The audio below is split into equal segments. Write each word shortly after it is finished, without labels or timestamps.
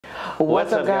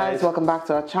What's up, guys? Welcome back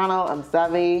to our channel. I'm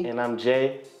Xavé. And I'm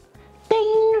Jay.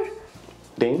 Ding!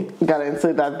 Ding. Gotta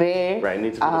insert that there. Right,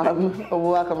 need to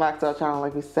welcome back to our channel,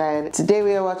 like we said. Today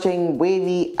we are watching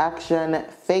WayV action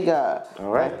figure. All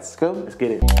right. Let's go. Let's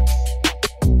get it.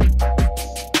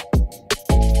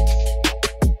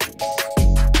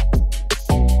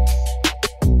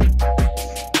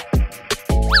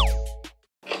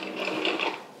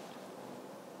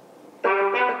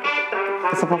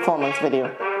 It's a performance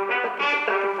video.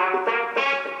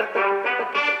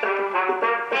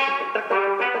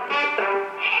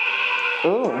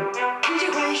 Ooh.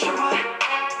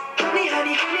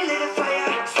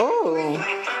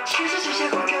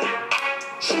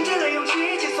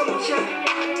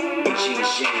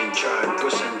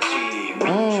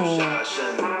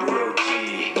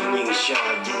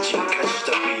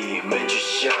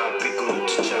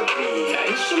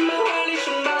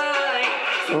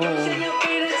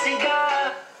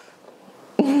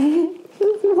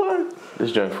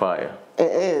 This joint fire. It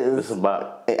is. It's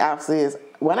about. It absolutely is.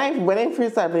 When I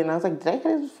first started playing, I was like, did I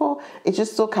hear this before? It's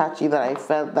just so catchy that I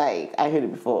felt like I heard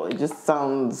it before. It just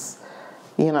sounds,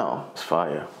 you know. It's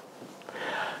fire.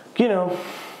 You know,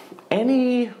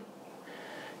 any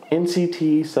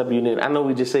NCT subunit, I know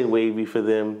we just say WayV for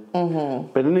them,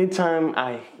 but anytime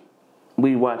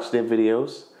we watch their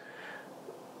videos,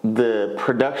 the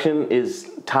production is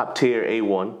top tier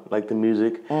A1, like the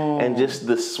music, and just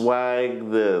the swag,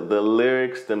 the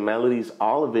lyrics, the melodies,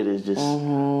 all of it is just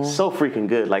so freaking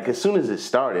good. Like as soon as it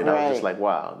started, I was just like,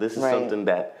 wow, this is something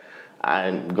that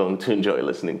I'm going to enjoy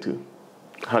listening to,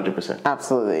 100%.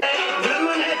 Absolutely.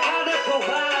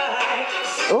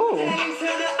 Ooh.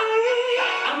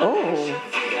 Ooh.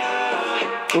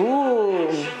 Ooh.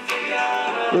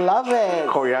 Love it.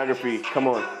 Choreography, come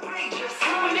on.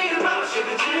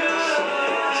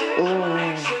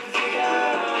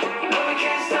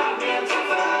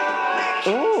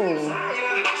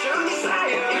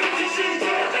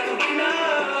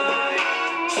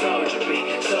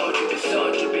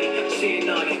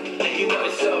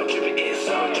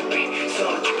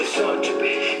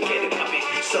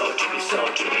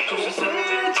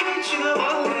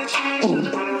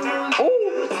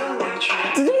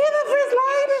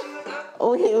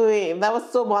 Wait, that was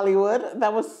so Bollywood.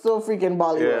 That was so freaking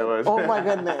Bollywood. Yeah, it was. Oh my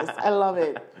goodness, I love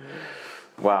it.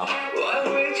 Wow.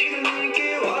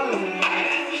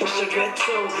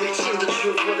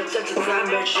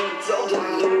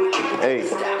 Hey.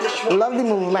 Love the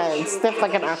movement. Stiff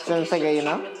like an action figure, you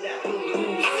know?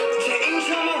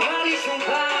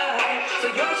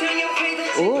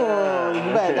 Ooh,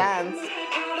 you better dance.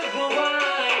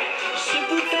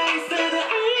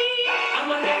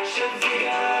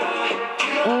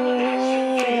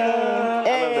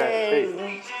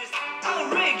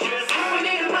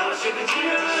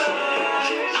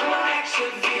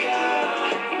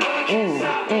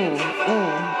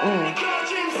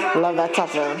 Love that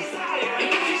topper.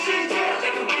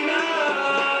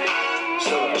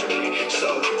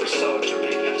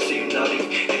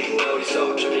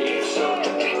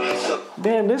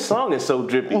 Damn, this song is so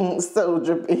drippy. So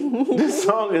drippy. This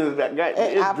song is that guy.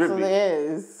 It absolutely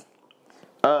is.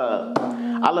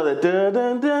 I love that. Dun,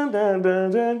 dun, dun, dun,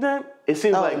 dun, dun, dun. It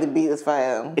seems like the beat is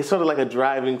fire. It's sort of like a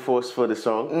driving force for the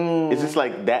song. It's just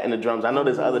like that in the drums. I know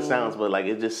there's other sounds, but like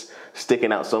it's just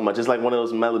sticking out so much. It's like one of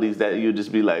those melodies that you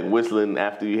just be like whistling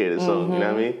after you hear the song. You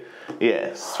know what I mean? Yeah,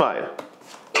 it's fire.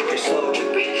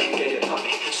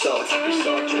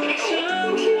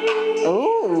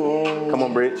 Ooh. Come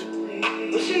on, Bridge.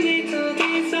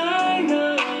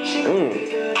 Ooh.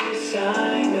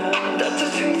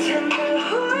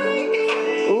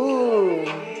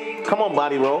 Come on,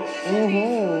 body roll.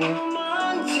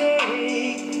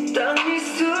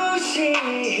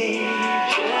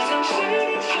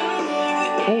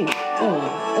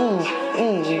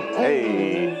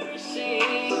 Hey.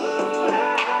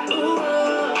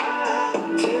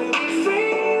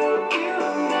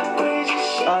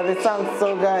 Oh, this sounds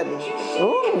so good.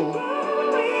 Ooh.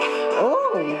 Ooh.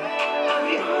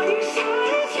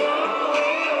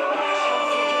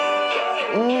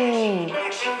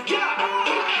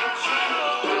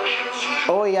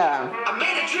 Oh, yeah. I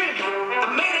made a dream.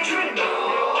 I made a dream.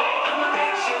 I'm an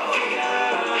action figure.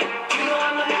 You know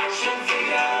I'm an action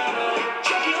figure.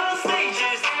 Jumping on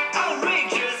stages,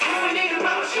 outrageous. We need a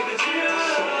motion material.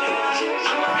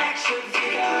 I'm an action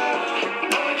figure.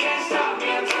 No one can stop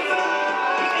me until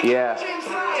I. Yeah.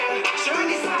 Showing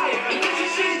desire. This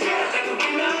is it, yeah, like a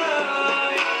winner.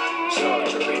 So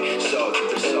drippy, so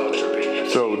drippy, so drippy.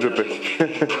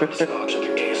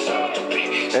 So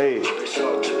drippy. Hey.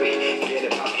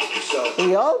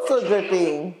 We also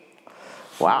dripping.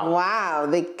 Wow. Wow,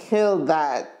 they killed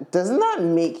that. Doesn't that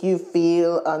make you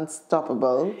feel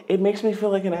unstoppable? It makes me feel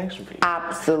like an action figure.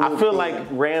 Absolutely. I feel like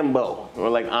Rambo or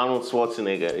like Arnold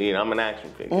Schwarzenegger. You know, I'm an action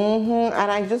figure.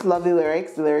 And I just love the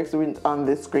lyrics. The lyrics weren't on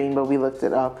this screen, but we looked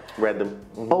it up. Read them.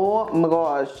 Oh my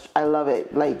gosh, I love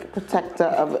it. Like, protector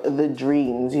of the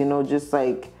dreams, you know, just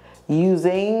like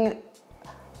using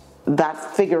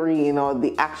that figurine or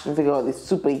the action figure or the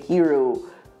superhero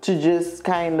to just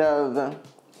kind of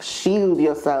shield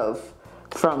yourself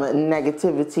from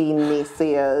negativity,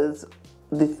 naysayers,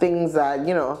 the things that,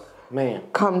 you know,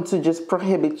 come to just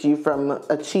prohibit you from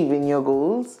achieving your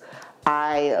goals.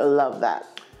 I love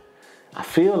that. I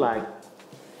feel like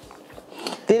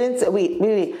they didn't say, wait,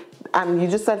 you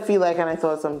just said feel like, and I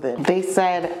thought something. They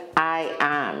said I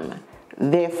am,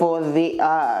 therefore they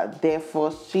are,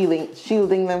 therefore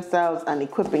shielding themselves and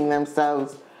equipping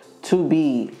themselves to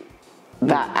be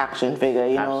that action figure,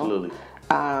 you know? Absolutely.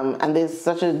 And there's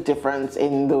such a difference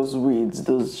in those reads,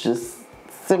 those just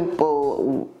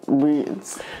simple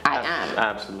reads. I am.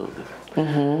 Absolutely.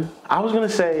 I was going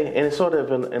to say, and it's sort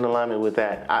of in alignment with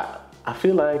that, I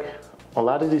feel like a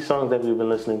lot of these songs that we've been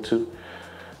listening to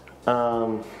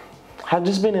have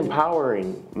just been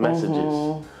empowering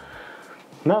messages.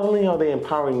 Not only are they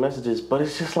empowering messages, but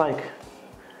it's just like,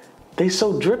 they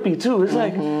so drippy too. It's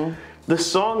like, the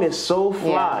song is so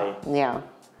fly. Yeah.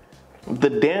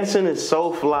 The dancing is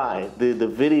so fly. The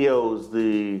videos,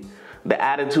 the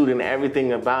attitude and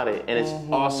everything about it. And it's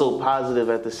also positive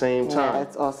at the same time. Yeah,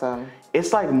 it's awesome.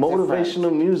 It's like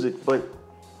motivational music, but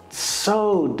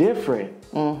so different.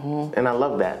 And I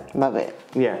love that. Love it.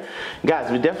 Yeah.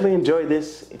 Guys, we definitely enjoyed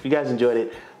this. If you guys enjoyed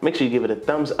it, make sure you give it a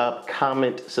thumbs up,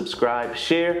 comment, subscribe,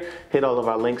 share, hit all of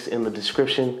our links in the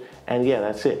description. And yeah,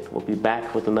 that's it. We'll be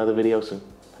back with another video soon.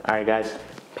 All right, guys.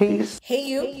 Peace. Hey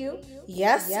you.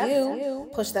 Yes, you.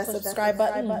 Push that subscribe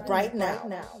button right now.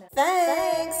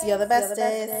 Thanks. You're the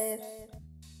bestest.